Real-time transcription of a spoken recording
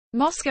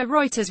Moscow.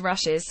 Reuters.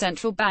 Russia's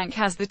central bank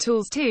has the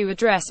tools to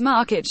address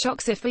market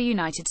shocks if the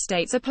United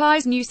States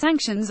applies new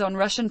sanctions on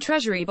Russian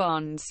treasury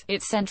bonds,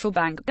 its central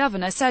bank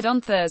governor said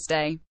on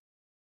Thursday.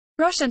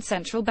 Russian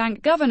Central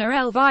Bank Governor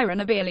Elvira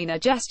Nabiullina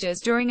gestures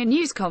during a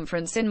news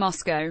conference in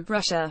Moscow,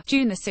 Russia,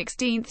 June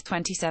 16,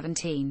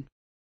 2017.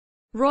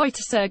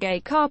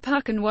 REUTERSSergei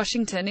Karpukhin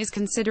Washington is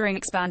considering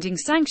expanding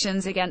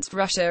sanctions against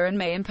Russia and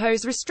may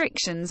impose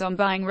restrictions on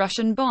buying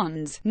Russian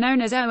bonds,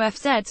 known as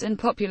OFZs, and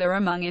popular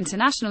among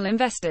international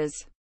investors.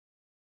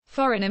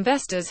 Foreign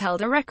investors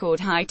held a record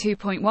high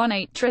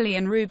 2.18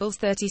 trillion rubles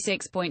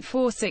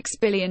 $36.46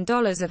 billion of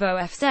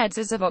OFZs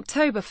as of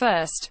October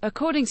 1,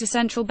 according to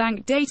central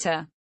bank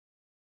data.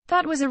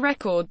 That was a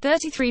record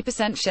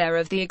 33% share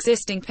of the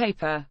existing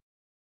paper.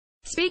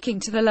 Speaking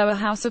to the lower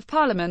house of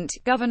parliament,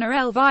 Governor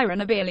Elvira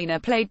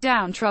Nabiullina played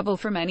down trouble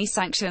from any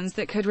sanctions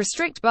that could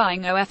restrict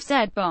buying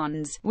OFZ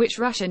bonds, which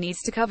Russia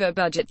needs to cover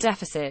budget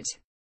deficit.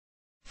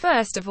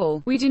 First of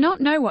all, we do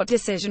not know what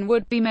decision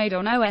would be made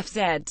on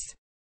OFZs.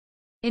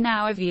 In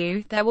our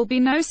view, there will be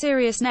no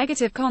serious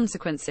negative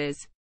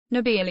consequences,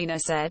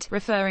 Nabiullina said,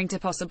 referring to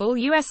possible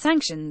U.S.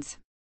 sanctions.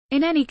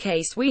 In any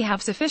case, we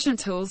have sufficient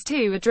tools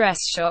to address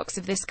shocks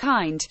of this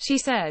kind, she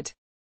said.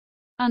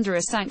 Under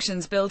a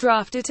sanctions bill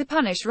drafted to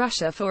punish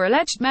Russia for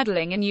alleged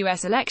meddling in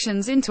U.S.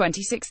 elections in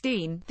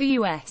 2016, the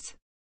U.S.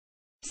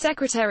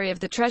 Secretary of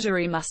the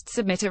Treasury must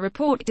submit a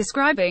report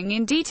describing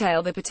in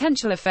detail the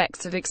potential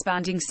effects of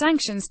expanding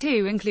sanctions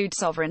to include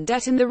sovereign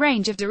debt and the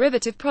range of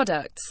derivative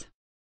products.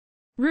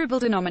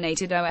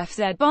 Ruble-denominated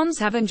OFZ bonds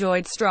have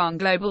enjoyed strong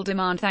global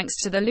demand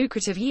thanks to the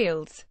lucrative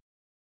yields.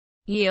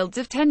 Yields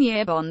of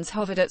 10-year bonds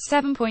hovered at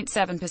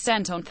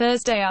 7.7% on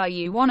Thursday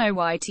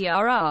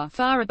RU10YTRR,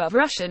 far above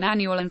Russian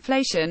annual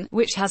inflation,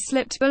 which has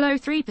slipped below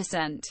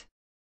 3%.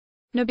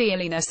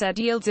 Nabiullina said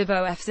yields of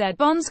OFZ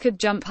bonds could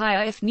jump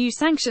higher if new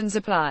sanctions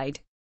applied.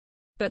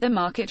 But the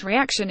market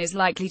reaction is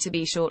likely to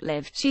be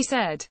short-lived, she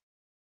said.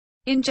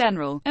 In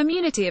general,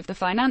 immunity of the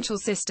financial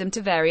system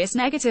to various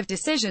negative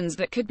decisions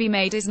that could be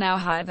made is now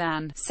higher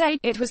than, say,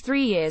 it was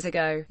 3 years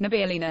ago,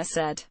 Nabiullina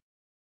said.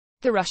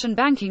 The Russian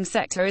banking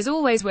sector is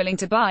always willing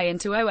to buy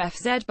into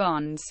OFZ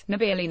bonds,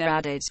 Nabiullina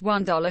added.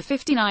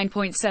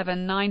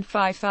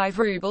 $1.597955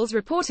 rubles.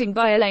 Reporting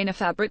by Elena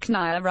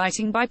Fabriknaya,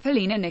 writing by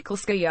Polina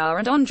Nikolskaya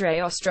and Andrei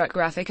Ostruk,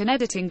 graphic and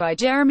editing by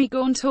Jeremy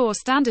Gauntor.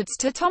 Standards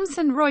to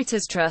Thomson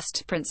Reuters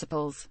Trust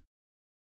Principles.